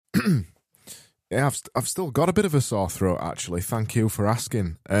Yeah, I've still got a bit of a sore throat, actually. Thank you for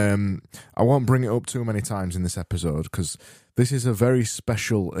asking. I won't bring it up too many times in this episode because this is a very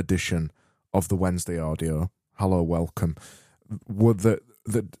special edition of the Wednesday audio. Hello, welcome. The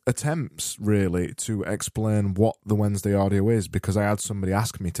attempts, really, to explain what the Wednesday audio is, because I had somebody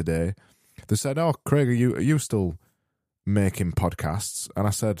ask me today. They said, "Oh, Craig, are you still making podcasts?" And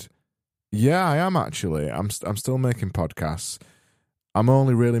I said, "Yeah, I am actually. I'm still making podcasts. I'm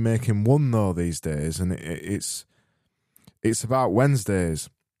only really making one though these days, and it's about Wednesdays,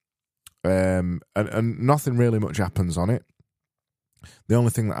 and nothing really much happens on it. The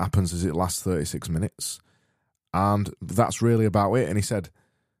only thing that happens is it lasts 36 minutes, and that's really about it." And he said,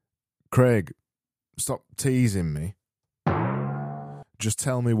 "Craig, stop teasing me. Just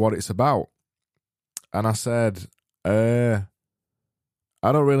tell me what it's about." And I said, "I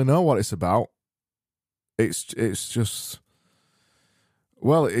don't really know what it's about. It's just."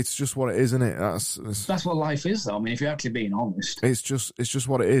 Well, it's just what it is, isn't it? That's what life is, though. I mean, if you're actually being honest, it's just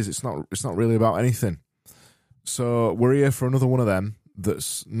what it is. It's not really about anything. So we're here for another one of them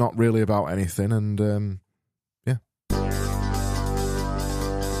that's not really about anything, and yeah.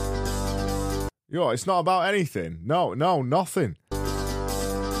 Yo, it's not about anything. No, nothing.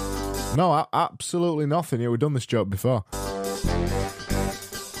 No, absolutely nothing. Yeah, we've done this joke before.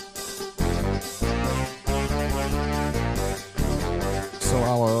 So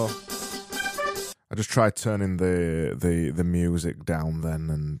hello. I just tried turning the music down then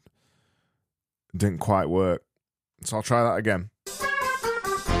and it didn't quite work. So I'll try that again.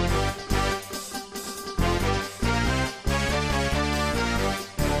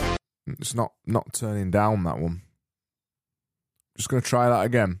 It's not turning down, that one. Just going to try that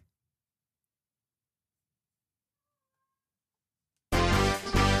again.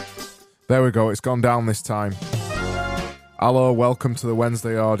 There we go. It's gone down this time. Hello, welcome to the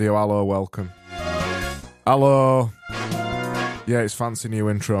Wednesday audio. Hello, welcome. Hello. Yeah, it's fancy new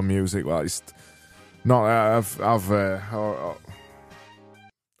intro music. Well, it's not. I've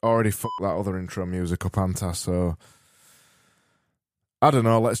already fucked that other intro music up, haven't I? So I don't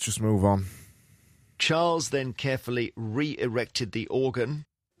know. Let's just move on. Charles then carefully re-erected the organ.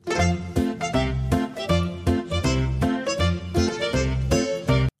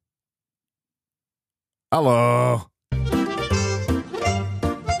 Hello.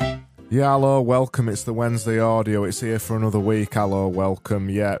 Yeah, hello, welcome. It's the Wednesday audio. It's here for another week. Hello, welcome.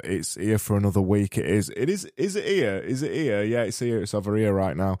 Yeah, it's here for another week. It is. Is it here? Is it here? Yeah, it's here. It's over here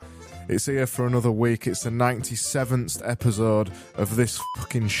right now. It's here for another week. It's the 97th episode of this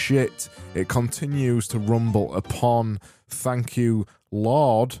fucking shit. It continues to rumble upon. Thank you,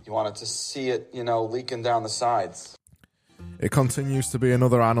 Lord. You wanted to see it, leaking down the sides. It continues to be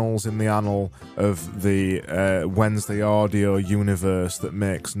another annals in the annal of the Wednesday audio universe that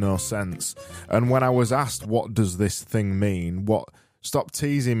makes no sense. And when I was asked, what does this thing mean? Stop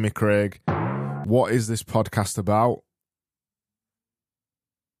teasing me, Craig. What is this podcast about?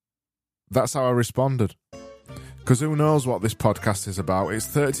 That's how I responded. Because who knows what this podcast is about? It's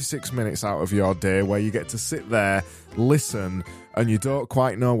 36 minutes out of your day where you get to sit there, listen, and you don't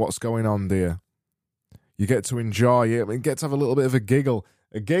quite know what's going on, dear. You get to enjoy it. You get to have a little bit of a giggle.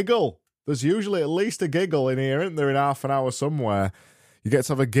 A giggle! There's usually at least a giggle in here, isn't there, in half an hour somewhere? You get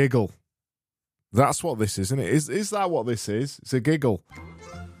to have a giggle. That's what this is, isn't it? Is that what this is? It's a giggle.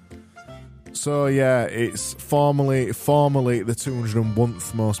 So, yeah, it's formally the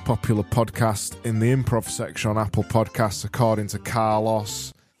 201th most popular podcast in the improv section on Apple Podcasts, according to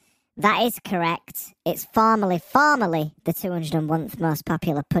Carlos. That is correct. It's formally the 201th most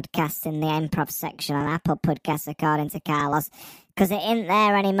popular podcast in the improv section on Apple Podcasts, according to Carlos. Because it ain't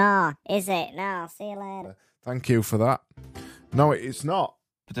there anymore, is it? No, see you later. Thank you for that. No, it's not.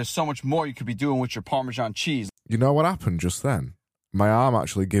 But there's so much more you could be doing with your Parmesan cheese. You know what happened just then? My arm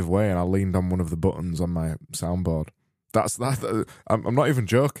actually gave way and I leaned on one of the buttons on my soundboard. That's that. I'm not even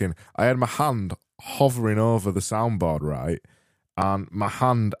joking. I had my hand hovering over the soundboard, right? And my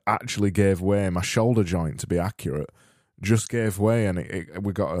hand actually gave way. My shoulder joint, to be accurate, just gave way, and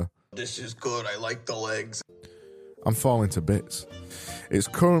we got a... This is good. I like the legs. I'm falling to bits. It's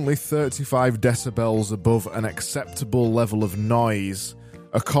currently 35 decibels above an acceptable level of noise,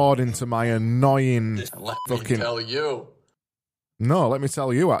 according to my annoying Let fucking... me tell you. No, let me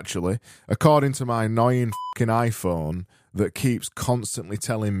tell you, actually. According to my annoying fucking iPhone that keeps constantly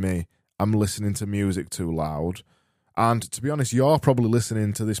telling me I'm listening to music too loud. And to be honest, you're probably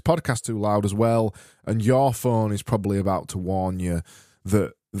listening to this podcast too loud as well, and your phone is probably about to warn you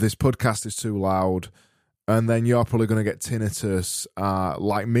that this podcast is too loud, and then you're probably going to get tinnitus,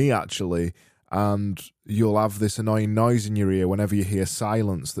 like me actually, and you'll have this annoying noise in your ear whenever you hear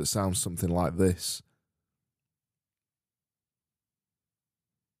silence that sounds something like this.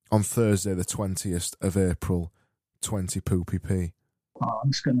 On Thursday, the 20th of April, 20 Poopy P. Oh,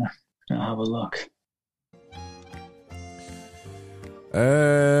 I'm just gonna have a look.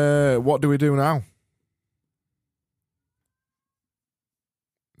 What do we do now?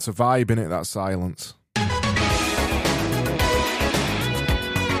 It's a vibe, innit, that silence.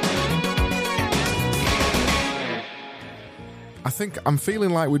 I think I'm feeling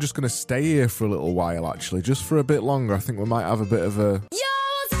like we're just going to stay here for a little while, actually. Just for a bit longer. I think we might have a bit of a...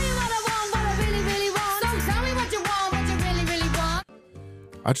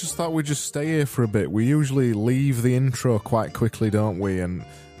 I just thought we'd just stay here for a bit. We usually leave the intro quite quickly, don't we? And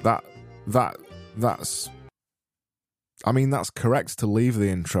that's... I mean, that's correct to leave the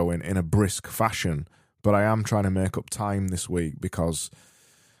intro in a brisk fashion, but I am trying to make up time this week because,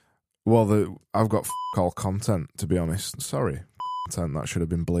 well, I've got all content, to be honest. Sorry, content, that should have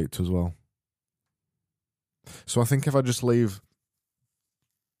been bleeped as well. So I think if I just leave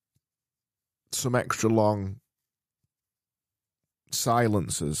some extra long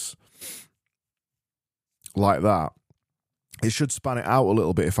silences like that, it should span it out a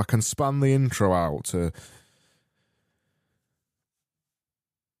little bit. If I can span the intro out to...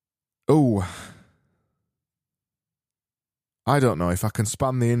 Oh, I don't know if I can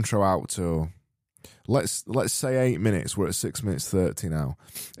span the intro out to, let's say 8 minutes. We're at 6 minutes 30 now.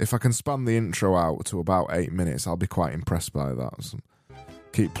 If I can span the intro out to about 8 minutes, I'll be quite impressed by that. So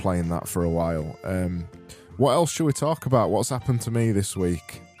keep playing that for a while. What else should we talk about? What's happened to me this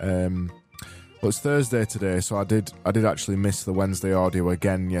week? Well, it's Thursday today, so I did actually miss the Wednesday audio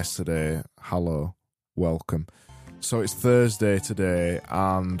again yesterday. Hello, welcome. So it's Thursday today,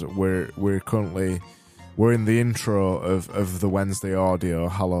 and we're in the intro of the Wednesday audio.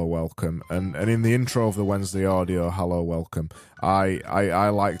 Hello, welcome, and in the intro of the Wednesday audio, hello, welcome. I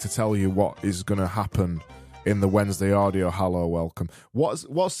like to tell you what is going to happen in the Wednesday audio. Hello, welcome.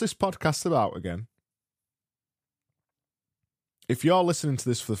 What's this podcast about again? If you're listening to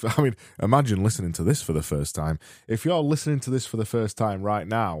this imagine listening to this for the first time. If you're listening to this for the first time right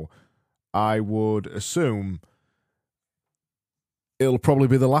now, I would assume it'll probably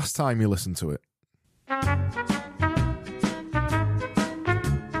be the last time you listen to it.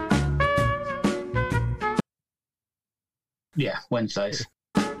 Yeah, Wednesdays.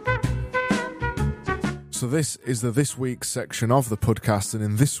 So this is the This Week section of the podcast, and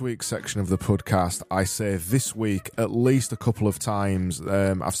in this week's section of the podcast, I say this week at least a couple of times.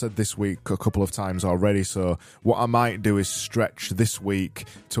 I've said this week a couple of times already, so what I might do is stretch this week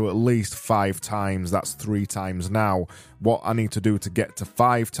to at least 5 times. That's 3 times now. What I need to do to get to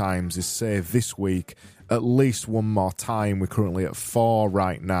 5 times is say this week at least one more time. We're currently at 4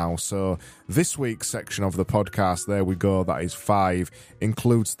 right now. So this week's section of the podcast, there we go, that is 5,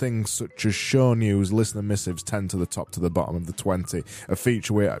 includes things such as show news, listener missives, 10 to the top to the bottom of the 20, a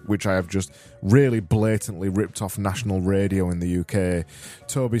feature which I have just really blatantly ripped off national radio in the UK,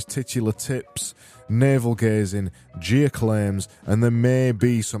 Toby's titular tips, navel gazing, geoclaims, and there may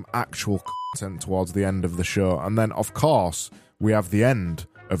be some actual content towards the end of the show. And then, of course, we have the end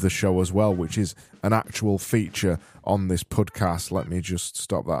of the show as well, which is an actual feature on this podcast. Let me just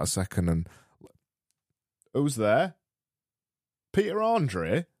stop that a second. And who's there? Peter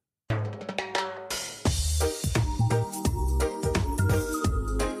Andre? Baby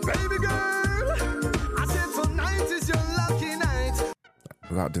girl, I said tonight is your lucky night.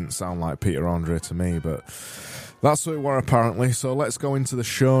 That didn't sound like Peter Andre to me, but that's what it were apparently. So let's go into the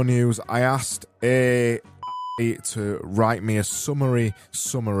show news. I asked to write me a summary,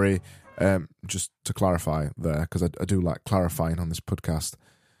 just to clarify there, because I do like clarifying on this podcast,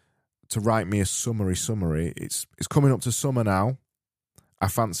 to write me a summary. It's coming up to summer now. I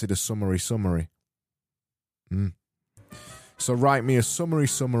fancied a summary. So write me a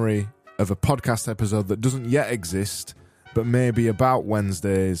summary of a podcast episode that doesn't yet exist, but maybe about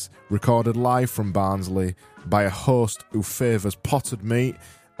Wednesdays, recorded live from Barnsley by a host who favours potted meat.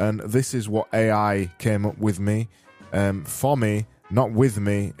 And this is what AI came up with me. For me, not with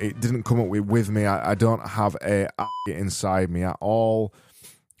me. It didn't come up with me. I don't have AI inside me at all.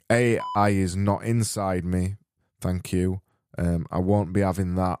 AI is not inside me. Thank you. I won't be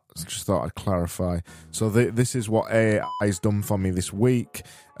having that. Just thought I'd clarify. So this is what AI has done for me this week.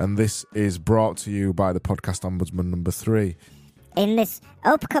 And this is brought to you by the Podcast Ombudsman number 3. In this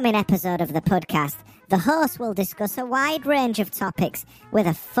upcoming episode of the podcast, the host will discuss a wide range of topics with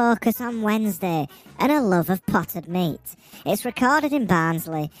a focus on Wednesday and a love of potted meat. It's recorded in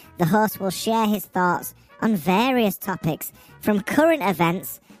Barnsley. The host will share his thoughts on various topics, from current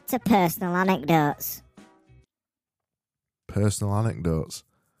events to personal anecdotes. Personal anecdotes.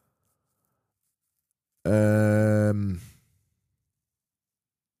 I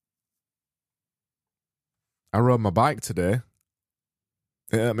rode my bike today.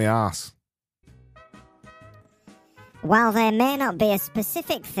 It hurt my ass. While there may not be a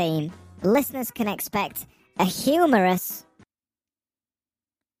specific theme, listeners can expect a humorous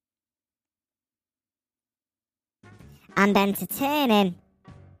and entertaining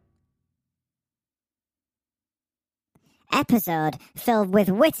episode filled with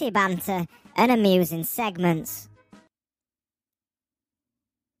witty banter and amusing segments.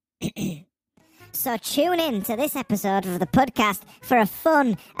 So tune in to this episode of the podcast for a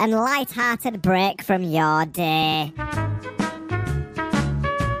fun and light-hearted break from your day.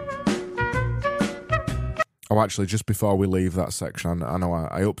 Oh, actually, just before we leave that section, I know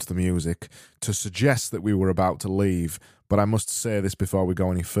I upped the music to suggest that we were about to leave, but I must say this before we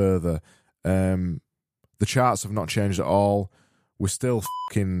go any further. The charts have not changed at all. We're still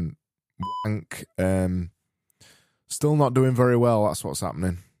fucking wank. Still not doing very well, that's what's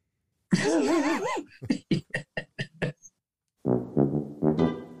happening.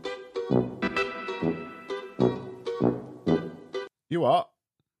 You what?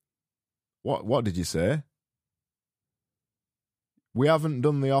 What did you say? We haven't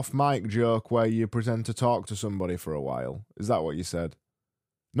done the off-mic joke where you pretend to talk to somebody for a while. Is that what you said?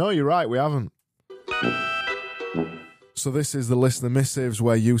 No, you're right, we haven't. So this is the listener missives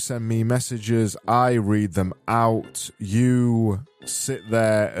where you send me messages, I read them out, you sit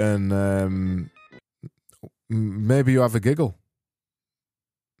there and maybe you have a giggle.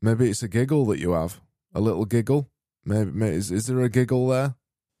 Maybe it's a giggle that you have. A little giggle. Maybe is there a giggle there?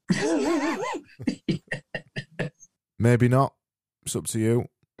 Maybe not. It's up to you.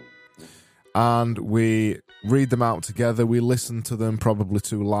 And we read them out together. We listen to them probably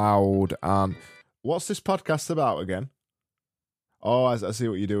too loud. And what's this podcast about again? Oh, I see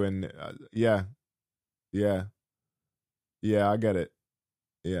what you're doing. Yeah, I get it.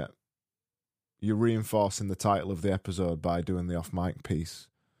 Yeah. You're reinforcing the title of the episode by doing the off-mic piece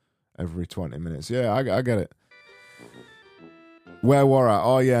every 20 minutes. Yeah, I get it. Where were I?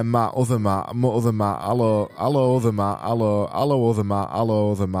 Oh, yeah, Matt, other Matt, hello, other Matt, hello, other Matt,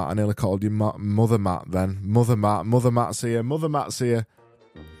 hello, other Matt. I nearly called you Mother Matt then. Mother Matt's here. Mother Matt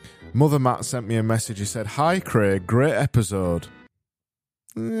sent me a message. He said, "Hi, Craig, great episode."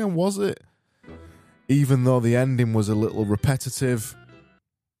 Yeah, was it? Even though the ending was a little repetitive,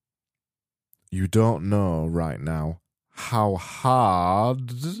 you don't know right now how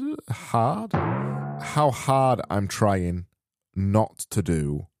hard I'm trying not to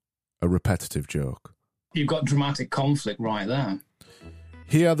do a repetitive joke. You've got dramatic conflict right there.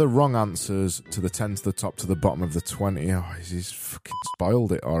 Here are the wrong answers to the 10 to the top to the bottom of the 20. Oh, he's fucking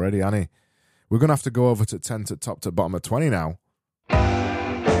spoiled it already, hasn't he? We're going to have to go over to 10 to top to bottom of 20 now.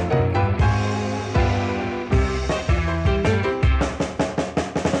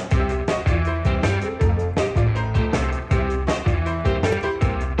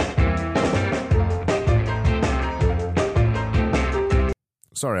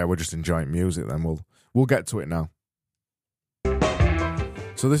 Sorry, I was just enjoying music then. We'll get to it now.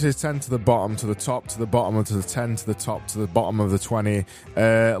 So this is 10 to the bottom, to the top, to the bottom, to the 10 to the top, to the bottom of the 20.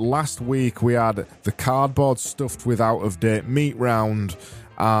 Last week we had the cardboard stuffed with out-of-date meat round,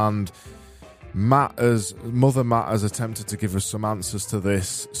 and Mother Matt has attempted to give us some answers to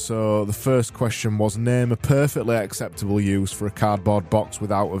this. So the first question was, name a perfectly acceptable use for a cardboard box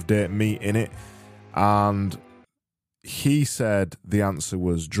with out-of-date meat in it. And he said the answer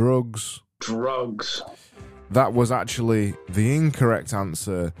was drugs. Drugs. That was actually the incorrect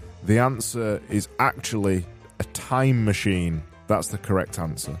answer. The answer is actually a time machine. That's the correct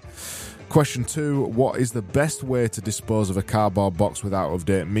answer. Question 2, what is the best way to dispose of a cardboard box with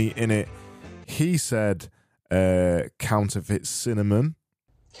out-of-date meat in it? He said counterfeit cinnamon.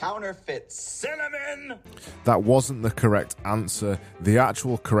 Counterfeit cinnamon! That wasn't the correct answer. The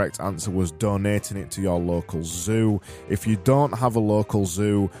actual correct answer was donating it to your local zoo. If you don't have a local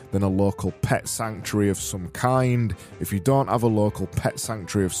zoo, then a local pet sanctuary of some kind. If you don't have a local pet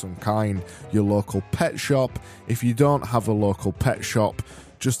sanctuary of some kind, your local pet shop. If you don't have a local pet shop,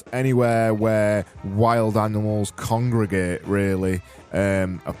 just anywhere where wild animals congregate, really.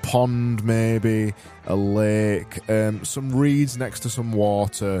 A pond, maybe, a lake, some reeds next to some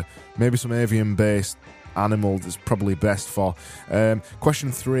water, maybe some avian-based animal that's probably best for.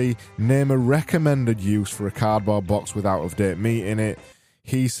 Question 3, name a recommended use for a cardboard box with out-of-date meat in it.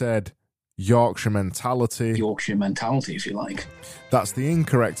 He said Yorkshire mentality. Yorkshire mentality, if you like. That's the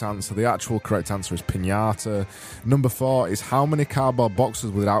incorrect answer. The actual correct answer is piñata. Number 4 is how many cardboard boxes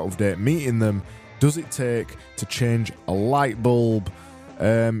with out-of-date meat in them does it take to change a light bulb?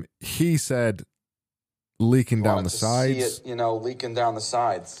 He said leaking down the sides. See it, leaking down the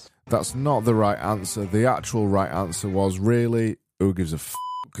sides. That's not the right answer. The actual right answer was really, who gives a f***?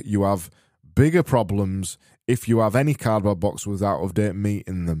 You have bigger problems if you have any cardboard box with out-of-date meat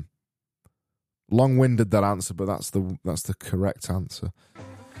in them. Long-winded, that answer, but that's the correct answer.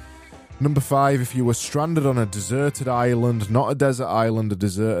 Number 5, if you were stranded on a deserted island, not a desert island, a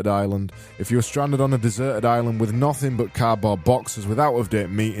deserted island. If you were stranded on a deserted island with nothing but cardboard boxes with out-of-date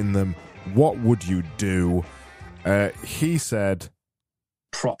meat in them, what would you do? He said...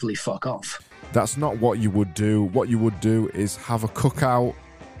 Properly fuck off. That's not what you would do. What you would do is have a cookout.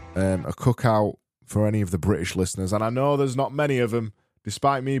 A cookout for any of the British listeners. And I know there's not many of them.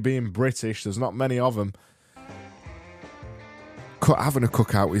 Despite me being British, there's not many of them. Having a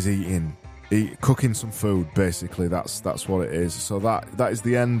cookout is cooking some food, basically. That's what it is. So that is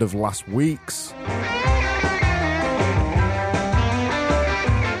the end of last week's.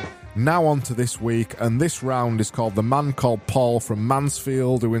 Now on to this week, and this round is called The Man Called Paul from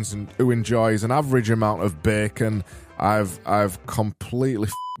Mansfield, who enjoys an average amount of bacon. I've completely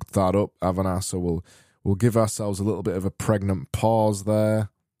f***ed that up, haven't I? So we'll give ourselves a little bit of a pregnant pause there.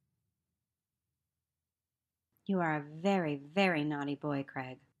 You are a very, very naughty boy,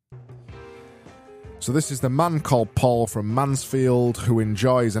 Craig. So this is the man called Paul from Mansfield who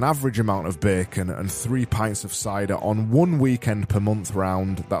enjoys an average amount of bacon and 3 pints of cider on 1 weekend per month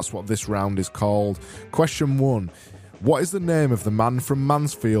round. That's what this round is called. Question 1. What is the name of the man from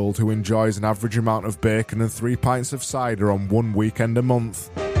Mansfield who enjoys an average amount of bacon and 3 pints of cider on 1 weekend a month?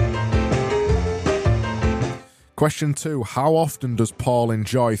 Question 2. How often does Paul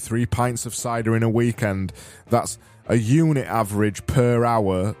enjoy 3 pints of cider in a weekend? That's a unit average per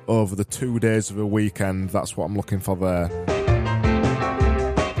hour over the 2 days of a weekend. That's what I'm looking for there.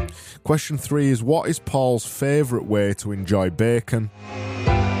 Question 3 is, what is Paul's favourite way to enjoy bacon?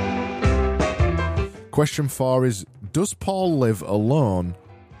 Question 4 is, does Paul live alone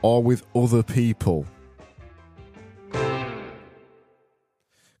or with other people?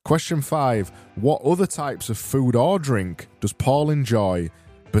 Question 5, what other types of food or drink does Paul enjoy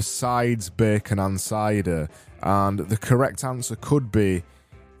besides bacon and cider? And the correct answer could be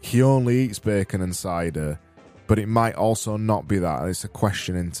he only eats bacon and cider, but it might also not be that. It's a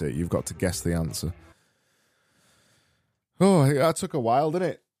question, isn't it? You've got to guess the answer. Oh, that took a while, didn't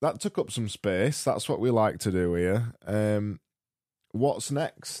it? That took up some space. That's what we like to do here. What's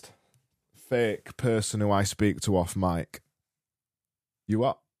next? Fake person who I speak to off mic. You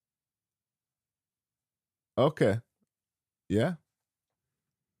what? Okay. Yeah.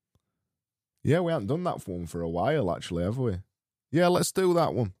 Yeah, we haven't done that one for a while, actually, have we? Yeah, let's do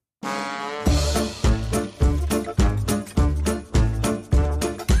that one.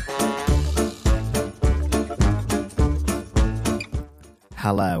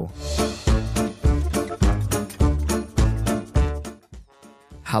 Hello.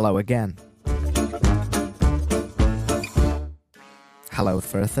 Hello again. Hello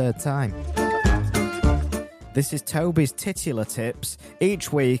for a third time. This is Toby's Titular Tips.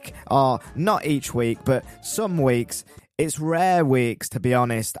 Each week, or not each week, but some weeks, it's rare weeks, to be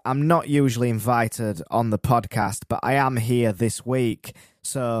honest. I'm not usually invited on the podcast, but I am here this week.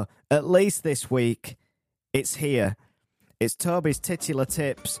 So, at least this week, it's here. It's Toby's Titular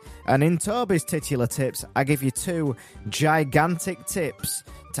Tips, and in Toby's Titular Tips, I give you 2 gigantic tips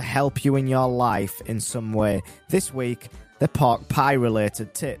to help you in your life in some way. This week, they're pork pie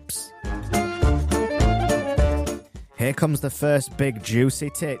related tips. Here comes the first big juicy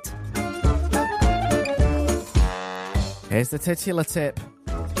tit. Here's the titular tip.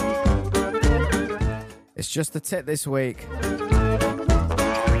 It's just a tit this week.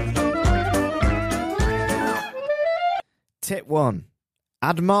 Tip 1.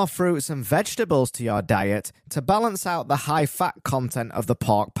 Add more fruits and vegetables to your diet to balance out the high fat content of the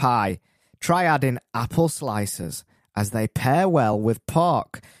pork pie. Try adding apple slices as they pair well with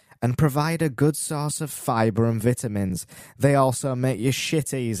pork and provide a good source of fibre and vitamins. They also make your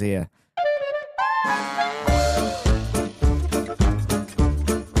shit easier.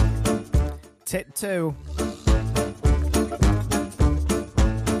 Tip 2.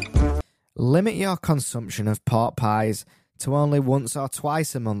 Limit your consumption of pork pies to only once or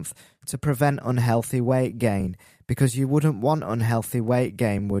twice a month to prevent unhealthy weight gain, because you wouldn't want unhealthy weight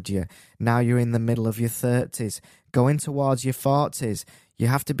gain, would you? Now you're in the middle of your 30s, going towards your 40s. You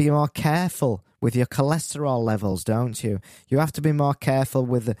have to be more careful with your cholesterol levels, don't you? You have to be more careful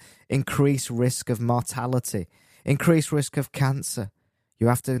with the increased risk of mortality, increased risk of cancer. You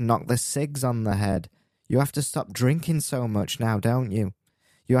have to knock the cigs on the head. You have to stop drinking so much now, don't you?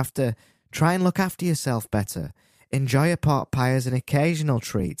 You have to try and look after yourself better. Enjoy a pork pie as an occasional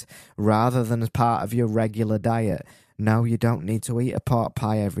treat rather than as part of your regular diet. No, you don't need to eat a pork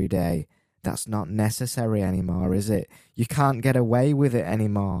pie every day. That's not necessary anymore, is it? You can't get away with it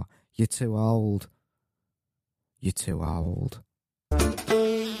anymore. You're too old. You're too old.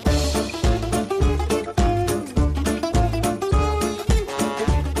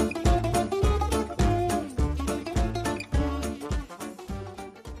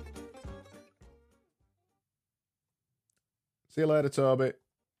 See you later, Toby.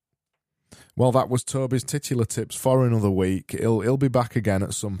 Well, that was Toby's titular tips for another week. He'll be back again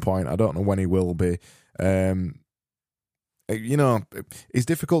at some point. I don't know when he will be. You know, it's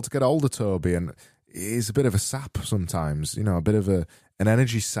difficult to get hold of Toby, and he's a bit of a sap sometimes. You know, a bit of an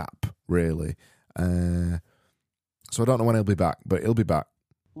energy sap, really. So I don't know when he'll be back, but he'll be back.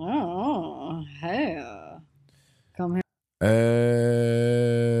 Oh, hey. Come here.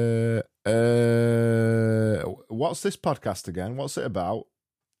 What's this podcast again? What's it about?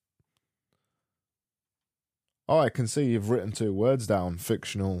 Oh, I can see you've written 2 words down.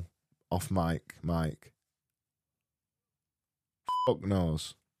 Fictional, off mic, Mike. Fuck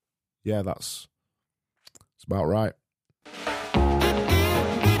knows. Yeah, that's about right.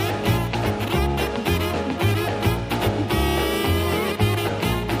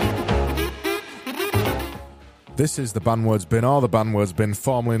 This is the Banwords Bin, or the Banwords Bin,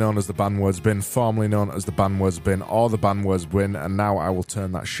 formerly known as the Banwords Bin, formerly known as the Banwords Bin, or the Banwords Bin, and now I will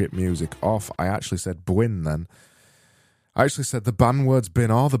turn that shit music off. I actually said Bwin then. I actually said the Banwords Bin,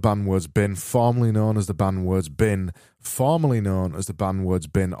 or the Banwords Bin, formerly known as the Banwords Bin, formerly known as the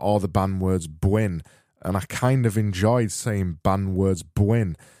Banwords Bin, or the Banwords Bwin, and I kind of enjoyed saying Banwords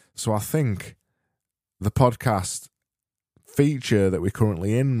Bwin. So I think the podcast feature that we're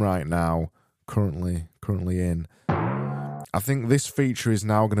currently in right now, currently in, I think this feature is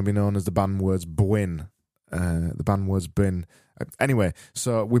now going to be known as the Banwords Bwin, the Banwords Bin. Anyway,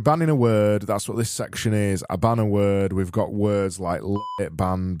 so we're banning a word. That's what this section is. I ban a word. We've got words like lit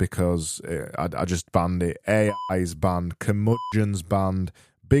banned because I just banned it. AI is banned. Curmudgeon's banned.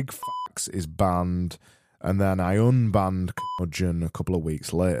 Big Facts is banned. And then I unbanned curmudgeon a couple of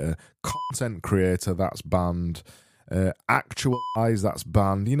weeks later. Content creator, that's banned. Actualize, that's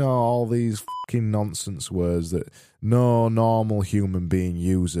banned. You know, all these fucking nonsense words that no normal human being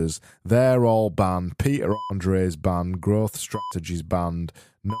uses. They're all banned. Peter Andre's banned. Growth strategies banned.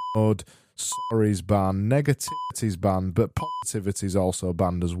 Node, sorry's banned. Negativity's banned, but positivity's also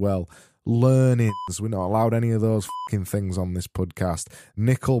banned as well. Learnings, we're not allowed any of those fucking things on this podcast.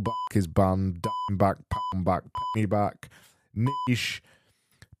 Nickelback is banned. Dime back, pound back, penny back. Niche,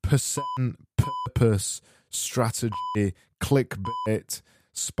 percent, purpose, strategy, clickbait,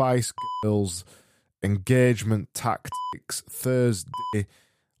 Spice Girls, engagement tactics, Thursday,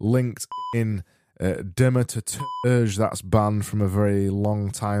 LinkedIn, Demeterturge, that's banned from a very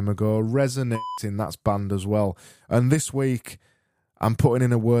long time ago, resonating, that's banned as well. And this week, I'm putting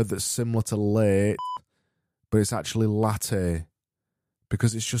in a word that's similar to late, but it's actually latte,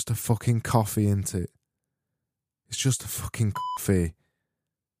 because it's just a fucking coffee, isn't it? It's just a fucking coffee.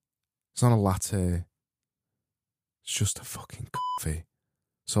 It's not a latte. It's just a fucking coffee.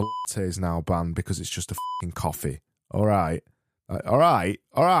 So latte is now banned because it's just a fucking coffee. All right. All right.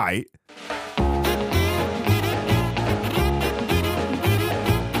 All right.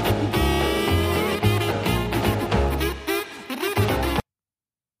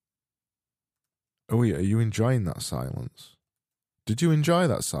 Oh, yeah. Are you enjoying that silence? Did you enjoy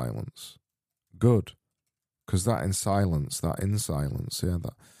that silence? Good. Because that in silence, yeah,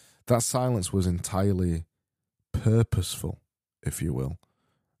 that silence was entirely purposeful, if you will.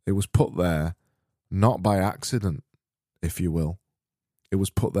 It was put there not by accident, if you will. It was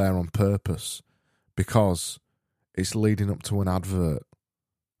put there on purpose because it's leading up to an advert,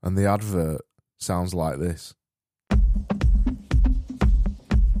 and the advert sounds like this.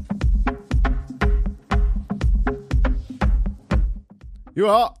 You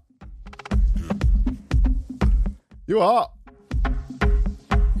are. You are.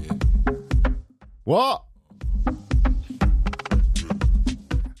 What?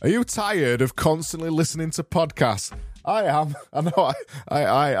 Are you tired of constantly listening to podcasts? I am. I know.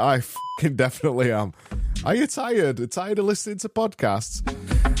 I fucking definitely am. Are you tired? Tired of listening to podcasts?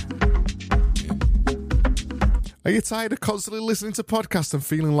 Are you tired of constantly listening to podcasts and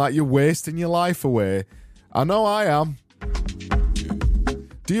feeling like you're wasting your life away? I know I am.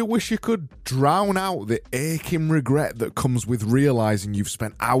 Do you wish you could drown out the aching regret that comes with realising you've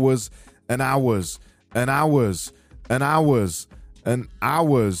spent hours and hours and hours and hours and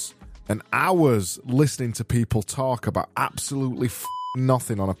hours and hours listening to people talk about absolutely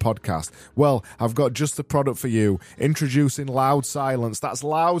nothing on a podcast? Well, I've got just the product for you. Introducing Loud Silence. That's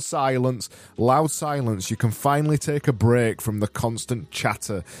Loud Silence. Loud Silence. You can finally take a break from the constant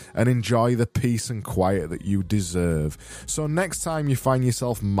chatter and enjoy the peace and quiet that you deserve. So next time you find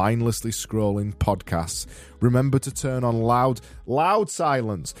yourself mindlessly scrolling podcasts, remember to turn on Loud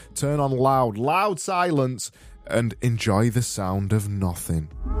Silence. Turn on Loud Silence and enjoy the sound of nothing.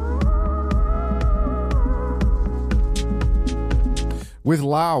 With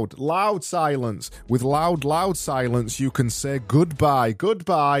loud silence, with loud silence, you can say goodbye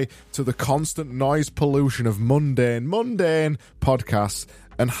to the constant noise pollution of mundane podcasts,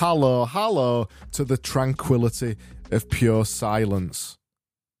 and hello to the tranquility of pure silence.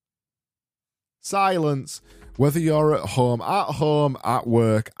 Silence, whether you're at home, at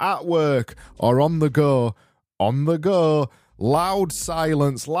work, or on the go. Loud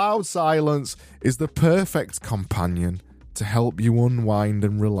silence is the perfect companion to help you unwind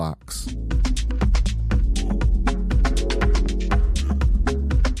and relax.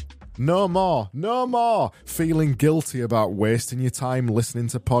 No more feeling guilty about wasting your time listening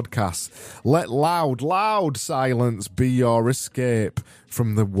to podcasts. Let loud silence be your escape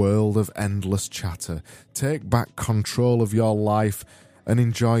from the world of endless chatter. Take back control of your life and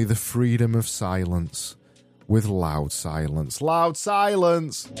enjoy the freedom of silence with Loud Silence. Loud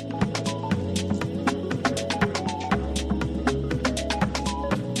Silence!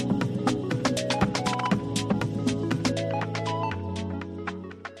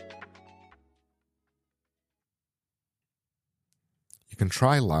 You can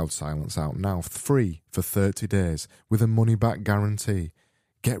try Loud Silence out now free for 30 days with a money-back guarantee.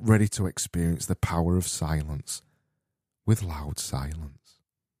 Get ready to experience the power of silence with Loud Silence.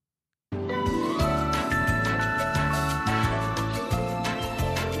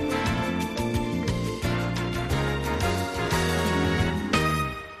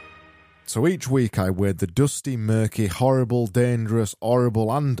 So each week I wade the dusty, murky, horrible, dangerous,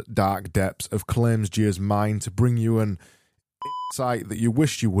 horrible and dark depths of Claimsgear's mind to bring you an insight that you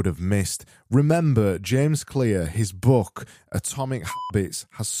wished you would have missed. Remember, James Clear, his book, Atomic Habits,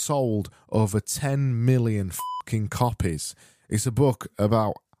 has sold over 10 million fucking copies. It's a book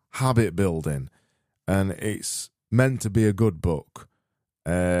about habit building, and it's meant to be a good book.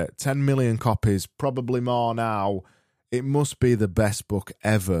 10 million copies, probably more now. It must be the best book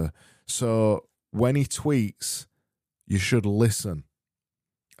ever. So when he tweets, you should listen.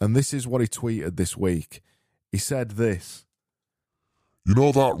 And this is what he tweeted this week. He said this. You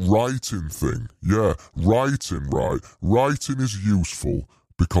know that writing thing? Yeah, writing, right? Writing is useful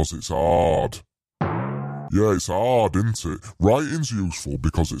because it's hard. Yeah, it's hard, isn't it? Writing's useful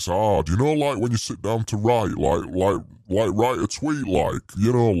because it's hard. You know, like when you sit down to write, like write a tweet,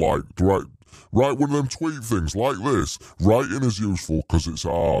 write one of them tweet things like this. Writing is useful because it's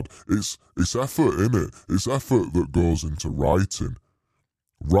hard. It's effort, innit? It's effort that goes into writing.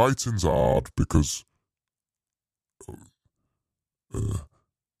 Writing's hard because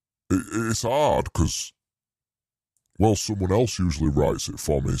it's hard because, well, someone else usually writes it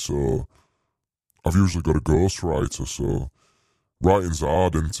for me, so I've usually got a ghostwriter, so writing's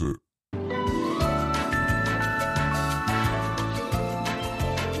hard, isn't it?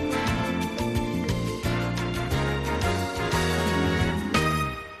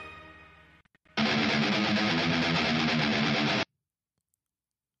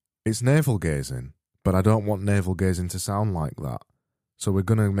 It's navel gazing, but I don't want navel gazing to sound like that. So we're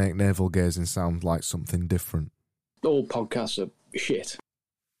going to make navel gazing sound like something different. All podcasts are shit.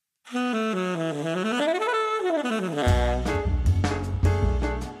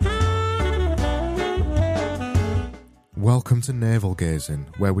 Welcome to Navel Gazing,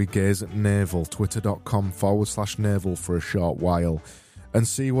 where we gaze at Navel, twitter.com/Navel for a short while, and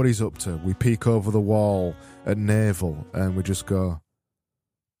see what he's up to. We peek over the wall at Navel, and we just go,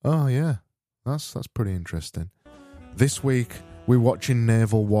 oh yeah, that's pretty interesting. This week, we're watching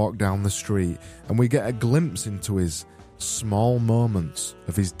Navel walk down the street, and we get a glimpse into his small moments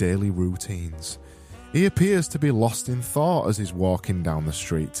of his daily routines. He appears to be lost in thought as he's walking down the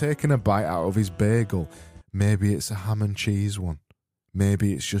street, taking a bite out of his bagel. Maybe it's a ham and cheese one.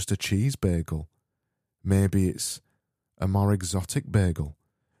 Maybe it's just a cheese bagel. Maybe it's a more exotic bagel.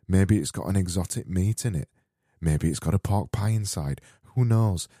 Maybe it's got an exotic meat in it. Maybe it's got a pork pie inside. Who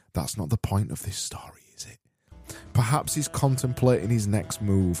knows? That's not the point of this story, is it? Perhaps he's contemplating his next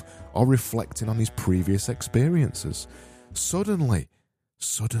move or reflecting on his previous experiences. Suddenly,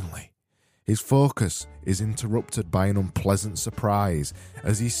 Suddenly, his focus is interrupted by an unpleasant surprise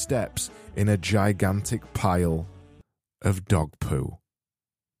as he steps in a gigantic pile of dog poo.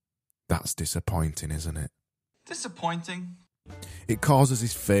 That's disappointing, isn't it? Disappointing. It causes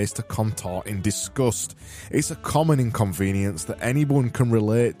his face to contort in disgust. It's a common inconvenience that anyone can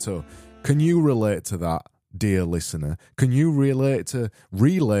relate to. Can you relate to that, dear listener? Can you relate?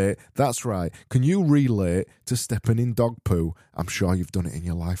 That's right. Can you relate to stepping in dog poo? I'm sure you've done it in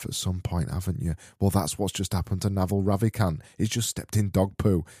your life at some point, haven't you? Well, that's what's just happened to Naval Ravikant. He's just stepped in dog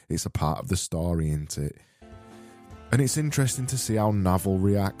poo. It's a part of the story, isn't it? And it's interesting to see how Naval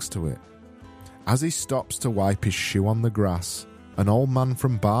reacts to it. As he stops to wipe his shoe on the grass, an old man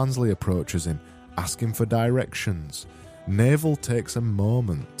from Barnsley approaches him, asking for directions. Naval takes a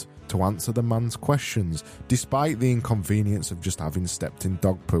moment to answer the man's questions, despite the inconvenience of just having stepped in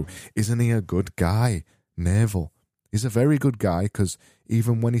dog poo. Isn't he a good guy, Naval? He's a very good guy, because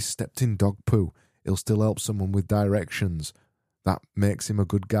even when he's stepped in dog poo, he'll still help someone with directions. That makes him a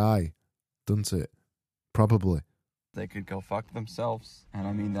good guy, doesn't it? Probably. They could go fuck themselves, and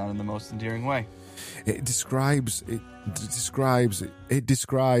I mean that in the most endearing way. It describes,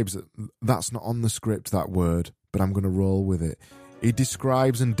 that's not on the script, that word, but I'm going to roll with it. He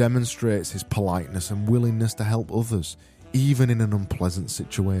describes and demonstrates his politeness and willingness to help others, even in an unpleasant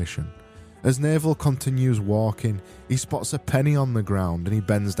situation. As Naval continues walking, he spots a penny on the ground and he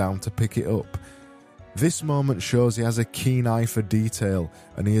bends down to pick it up. This moment shows he has a keen eye for detail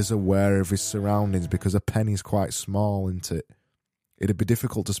and he is aware of his surroundings, because a penny's quite small, isn't it? It'd be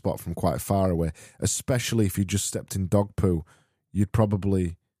difficult to spot from quite far away, especially if you just stepped in dog poo. You'd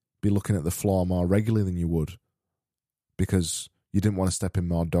probably be looking at the floor more regularly than you would, because you didn't want to step in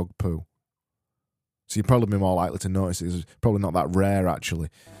more dog poo. So you'd probably be more likely to notice it. It's probably not that rare, actually.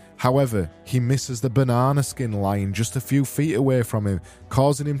 However, he misses the banana skin lying just a few feet away from him,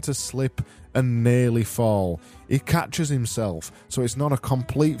 causing him to slip and nearly fall. He catches himself, so it's not a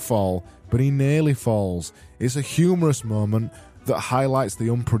complete fall, but he nearly falls. It's a humorous moment that highlights the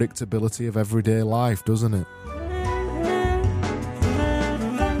unpredictability of everyday life, doesn't it?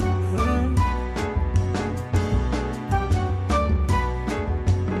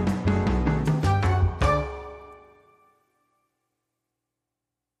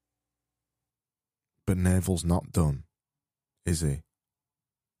 But Naval's not done, is he?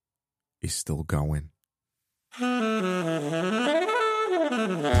 He's still going.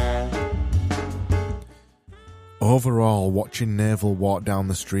 Overall, watching Naval walk down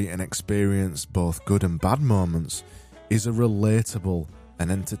the street and experience both good and bad moments is a relatable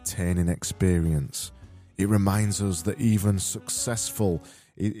and entertaining experience. It reminds us that even successful,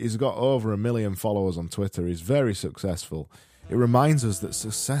 he's got over 1 million followers on Twitter, he's very successful. It reminds us that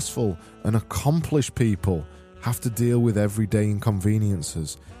successful and accomplished people have to deal with everyday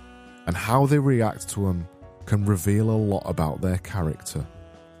inconveniences, and how they react to them can reveal a lot about their character.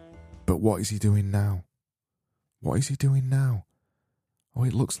 But what is he doing now? What is he doing now? Oh,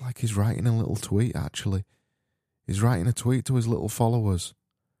 it looks like he's writing a little tweet, actually. He's writing a tweet to his little followers.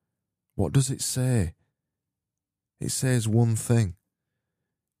 What does it say? It says one thing.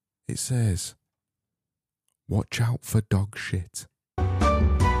 It says, "Watch out for dog shit."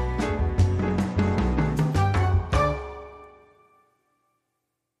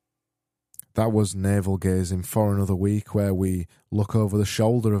 That was Naval Gazing for another week, where we look over the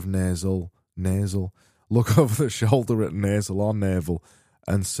shoulder of look over the shoulder at Nasal or Naval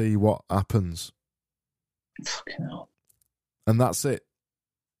and see what happens. Fucking hell. And that's it.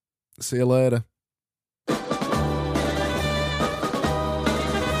 See you later.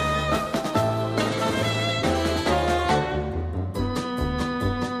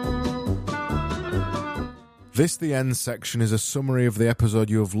 This, the end section, is a summary of the episode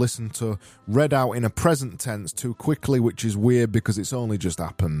you have listened to, read out in a present tense too quickly, which is weird because it's only just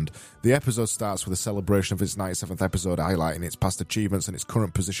happened. The episode starts with a celebration of its 97th episode, highlighting its past achievements and its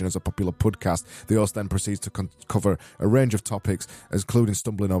current position as a popular podcast. The host then proceeds to cover a range of topics, including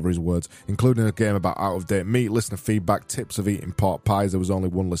stumbling over his words, including a game about out-of-date meat, listener feedback, tips of eating pork pies. There was only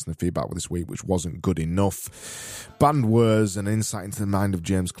one listener feedback this week, which wasn't good enough. Banned words and insight into the mind of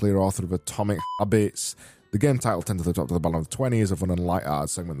James Clear, author of Atomic Habits. The game title 10 to the top to the bottom of the 20 is a fun and light-hearted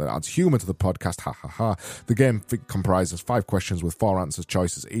segment that adds humour to the podcast. Ha ha ha. The game comprises 5 questions with 4 answer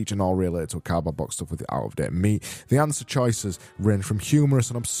choices, each and all related to a cardboard box stuffed with out-of-date meat. The answer choices range from humorous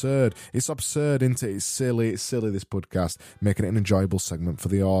and absurd. It's absurd, isn't it? It's silly, this podcast, making it an enjoyable segment for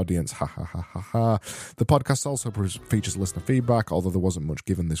the audience. Ha ha ha ha ha. The podcast also features listener feedback, although there wasn't much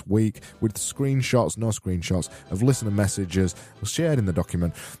given this week, with screenshots, no screenshots, of listener messages shared in the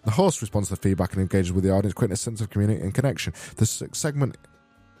document. The host responds to the feedback and engages with the audience creating a sense of community and connection. This segment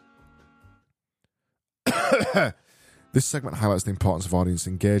highlights the importance of audience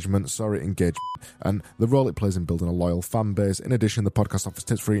engagement, and the role it plays in building a loyal fan base. In addition, the podcast offers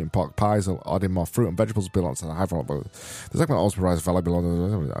tips for eating pork pies, adding more fruit and vegetables built onto the high volume. The segment also provides valuable.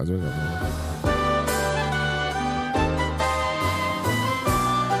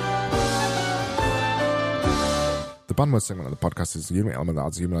 The bandword segment of the podcast is the unique element that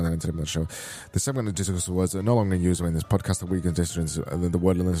adds human element to the show. The segment discusses words that are no longer used in this podcast. The weekend distance, the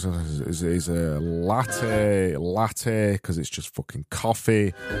word is a latte, because it's just fucking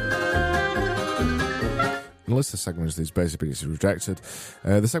coffee. Unless the segment is basically rejected.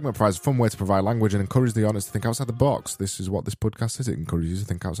 The segment provides a fun way to provide language and encourage the audience to think outside the box. This is what this podcast is. It encourages you to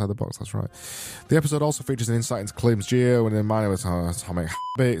think outside the box. That's right. The episode also features an insight into Claim's Geo and a minor atomic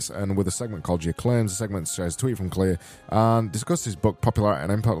habits, and with a segment called Geo Claims. The segment shares a tweet from Clear and discusses his book Popularity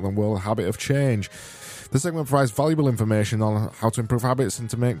and Impact on the World Habit of Change. The segment provides valuable information on how to improve habits and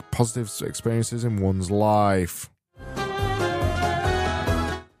to make positive experiences in one's life.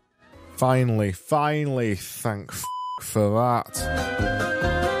 Finally, thank for that.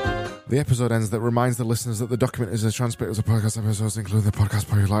 The episode ends that reminds the listeners that the document is a transcript of the podcast episodes, including the podcast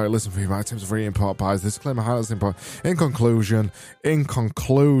popularity, listen for you by tips for eating pork pies. This disclaimer highlights the important. In conclusion,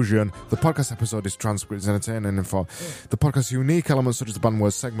 the podcast episode is transcript, is entertaining and informed. The podcast's unique elements such as the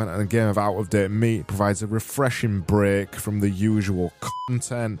bandword segment and a game of out-of-date meat provides a refreshing break from the usual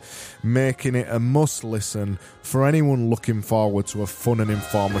content, making it a must-listen for anyone looking forward to a fun and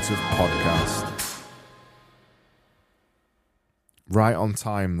informative podcast. Right on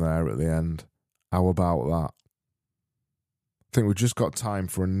time there at the end. How about that? I think we've just got time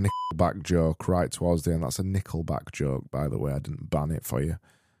for a Nickelback joke right towards the end. That's a Nickelback joke, by the way. I didn't ban it for you.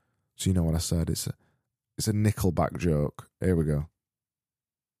 So you know what I said. It's a Nickelback joke. Here we go.